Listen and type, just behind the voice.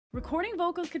Recording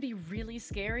vocals could be really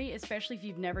scary, especially if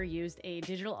you've never used a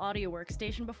digital audio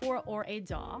workstation before or a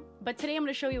DAW. But today I'm going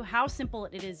to show you how simple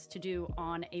it is to do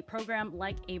on a program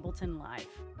like Ableton Live.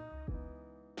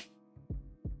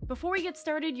 Before we get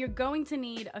started, you're going to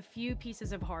need a few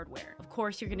pieces of hardware. Of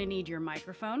course, you're going to need your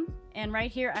microphone. And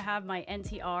right here, I have my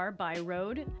NTR by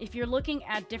Rode. If you're looking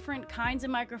at different kinds of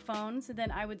microphones, then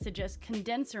I would suggest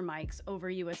condenser mics over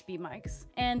USB mics.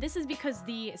 And this is because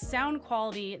the sound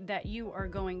quality that you are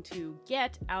going to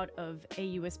get out of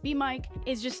a USB mic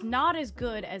is just not as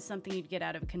good as something you'd get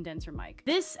out of a condenser mic.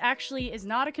 This actually is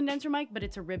not a condenser mic, but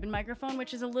it's a ribbon microphone,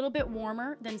 which is a little bit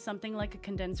warmer than something like a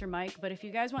condenser mic. But if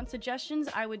you guys want suggestions,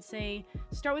 I would say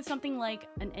start with something like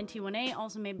an NT1A,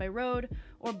 also made by Rode,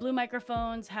 or Blue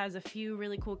Microphones has a few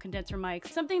really cool condenser mics.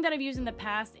 Something that I've used in the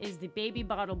past is the Baby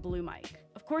Bottle Blue mic.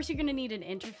 Of course, you're going to need an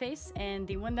interface, and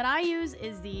the one that I use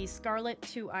is the Scarlett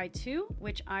 2i2,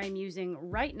 which I'm using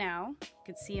right now. You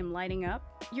can see them lighting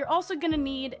up. You're also going to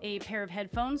need a pair of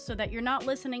headphones so that you're not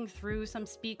listening through some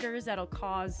speakers that'll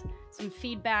cause some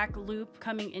feedback loop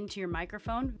coming into your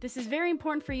microphone. This is very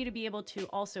important for you to be able to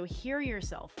also hear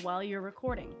yourself while you're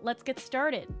recording. Let's get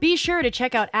started. Be sure to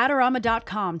check out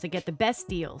Adorama.com to get the best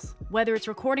deals. Whether it's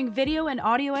recording video and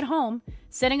audio at home,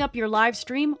 setting up your live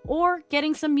stream, or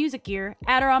getting some music gear,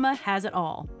 Adorama has it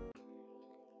all.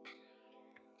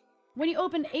 When you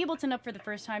open Ableton up for the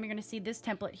first time, you're going to see this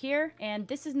template here, and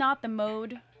this is not the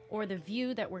mode or the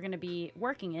view that we're going to be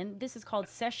working in. This is called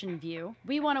session view.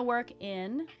 We want to work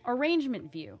in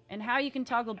arrangement view, and how you can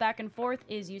toggle back and forth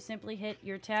is you simply hit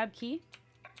your tab key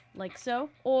like so,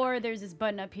 or there's this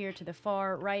button up here to the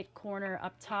far right corner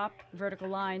up top. Vertical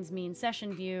lines mean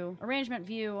session view. Arrangement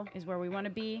view is where we want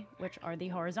to be, which are the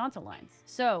horizontal lines.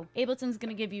 So Ableton's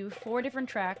going to give you 4 different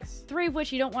tracks, 3 of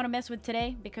which you don't want to mess with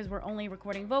today because we're only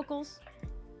recording vocals.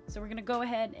 So we're going to go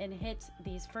ahead and hit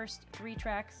these first 3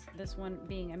 tracks, this one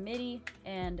being a MIDI,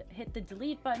 and hit the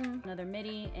delete button, another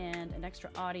MIDI, and an extra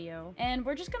audio. And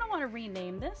we're just going to want to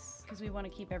rename this because we want to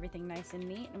keep everything nice and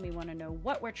neat, and we want to know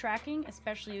what we're tracking,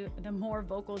 especially the more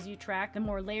vocals you track, the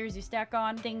more layers you stack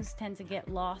on, things tend to get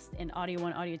lost in audio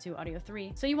 1, audio 2, audio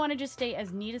 3. So you want to just stay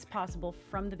as neat as possible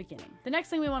from the beginning. The next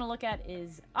thing we want to look at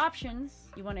is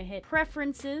options. You want to hit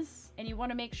preferences, and you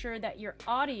want to make sure that your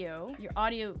audio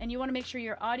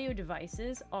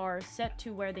devices are set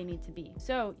to where they need to be.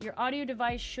 So your audio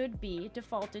device should be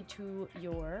defaulted to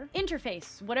your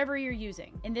interface, whatever you're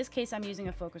using. In this case, I'm using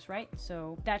a Focusrite,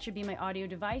 so that should be my audio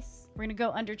device. We're gonna go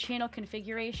under channel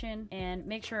configuration and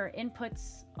make sure our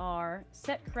inputs are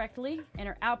set correctly and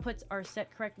our outputs are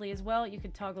set correctly as well. You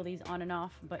could toggle these on and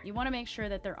off, but you want to make sure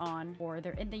that they're on or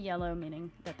they're in the yellow, meaning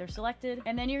that they're selected.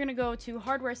 And then you're going to go to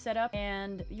hardware setup,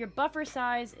 and your buffer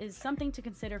size is something to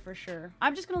consider for sure.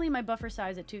 I'm just going to leave my buffer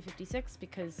size at 256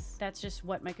 because that's just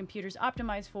what my computer's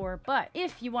optimized for. But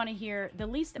if you want to hear the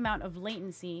least amount of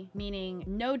latency, meaning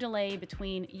no delay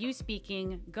between you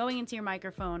speaking, going into your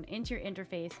microphone, into your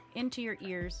interface, into your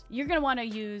ears, you're going to want to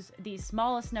use the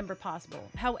smallest number possible.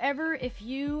 However, if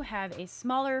you have a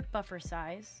smaller buffer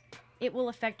size, it will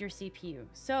affect your CPU.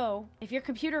 So if your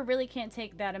computer really can't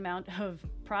take that amount of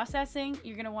processing,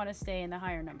 you're gonna wanna stay in the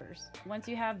higher numbers. Once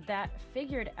you have that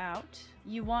figured out,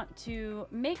 you want to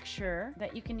make sure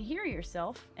that you can hear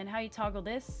yourself. And how you toggle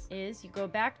this is you go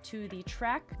back to the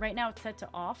track. Right now it's set to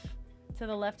off. To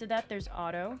the left of that, there's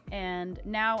auto. And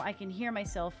now I can hear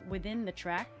myself within the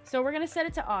track. So we're gonna set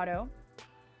it to auto,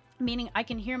 meaning I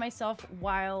can hear myself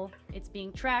while it's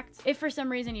being tracked. If for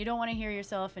some reason you don't want to hear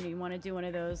yourself and you want to do one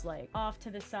of those like off to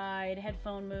the side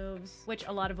headphone moves, which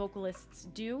a lot of vocalists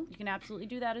do, you can absolutely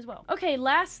do that as well. Okay,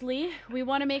 lastly, we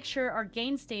want to make sure our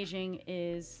gain staging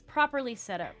is properly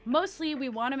set up. Mostly we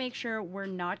want to make sure we're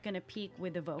not going to peak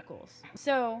with the vocals.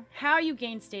 So how you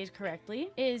gain stage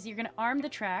correctly is you're going to arm the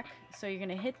track. So you're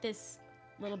going to hit this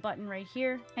little button right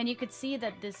here, and you could see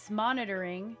that this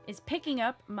monitoring is picking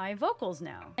up my vocals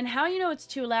now. And how you know it's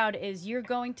too loud is you're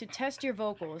going to test your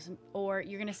vocals, or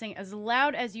you're gonna sing as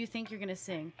loud as you think you're gonna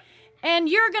sing, and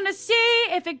you're gonna see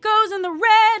if it goes in the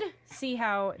red. See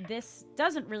how this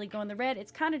doesn't really go in the red,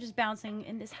 it's kind of just bouncing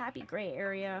in this happy gray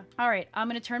area. All right, I'm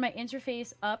gonna turn my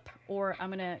interface up, or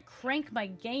I'm gonna crank my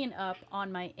gain up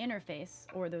on my interface,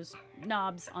 or those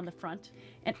knobs on the front,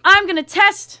 and I'm gonna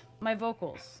test my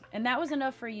vocals. And that was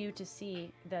enough for you to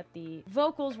see that the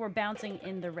vocals were bouncing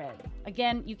in the red.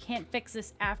 Again, you can't fix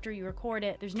this after you record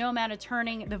it. There's no amount of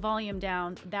turning the volume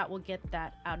down that will get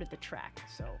that out of the track.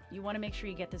 So you want to make sure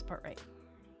you get this part right.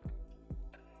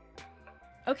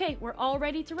 Okay, we're all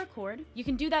ready to record. You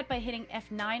can do that by hitting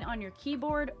F9 on your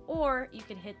keyboard, or you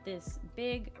can hit this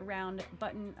big round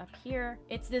button up here.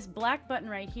 It's this black button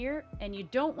right here, and you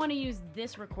don't want to use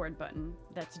this record button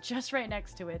that's just right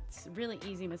next to it. It's a really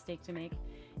easy mistake to make.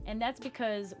 And that's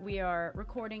because we are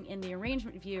recording in the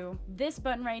arrangement view. This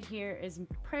button right here is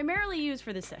primarily used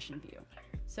for the session view.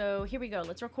 So here we go.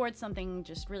 Let's record something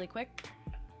just really quick.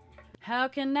 How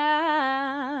can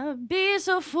I be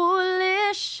so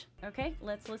foolish? Okay,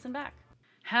 let's listen back.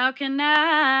 How can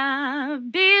I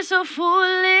be so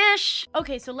foolish?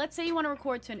 Okay, so let's say you want to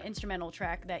record to an instrumental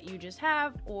track that you just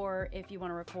have, or if you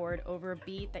want to record over a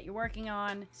beat that you're working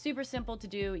on. Super simple to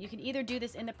do. You can either do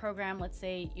this in the program. Let's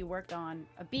say you worked on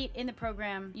a beat in the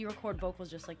program, you record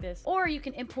vocals just like this, or you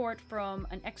can import from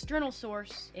an external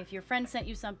source if your friend sent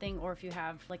you something, or if you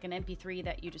have like an MP3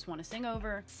 that you just want to sing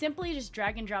over. Simply just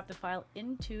drag and drop the file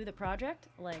into the project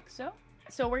like so.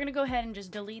 So we're gonna go ahead and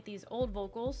just delete these old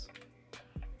vocals,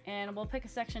 and we'll pick a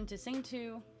section to sing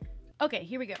to. Okay,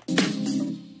 here we go.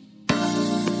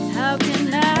 How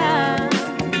can I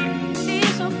be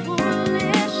so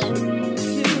foolish to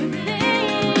think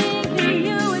that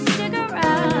you would stick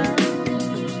around?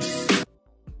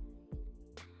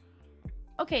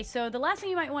 Okay, so the last thing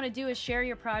you might want to do is share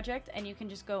your project, and you can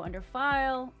just go under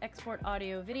File, Export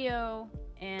Audio Video,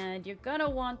 and you're gonna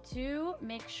want to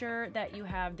make sure that you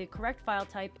have the correct file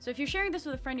type. So if you're sharing this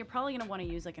with a friend, you're probably gonna wanna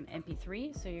use like an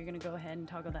MP3. So you're gonna go ahead and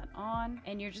toggle that on,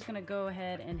 and you're just gonna go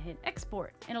ahead and hit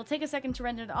export. And it'll take a second to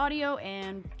render the audio,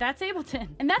 and that's Ableton.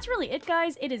 And that's really it,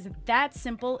 guys. It is that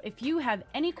simple. If you have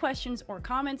any questions or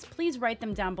comments, please write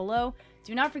them down below.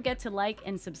 Do not forget to like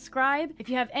and subscribe. If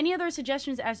you have any other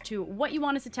suggestions as to what you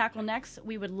want us to tackle next,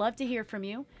 we would love to hear from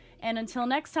you. And until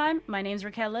next time, my name's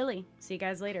Raquel Lily. See you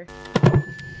guys later.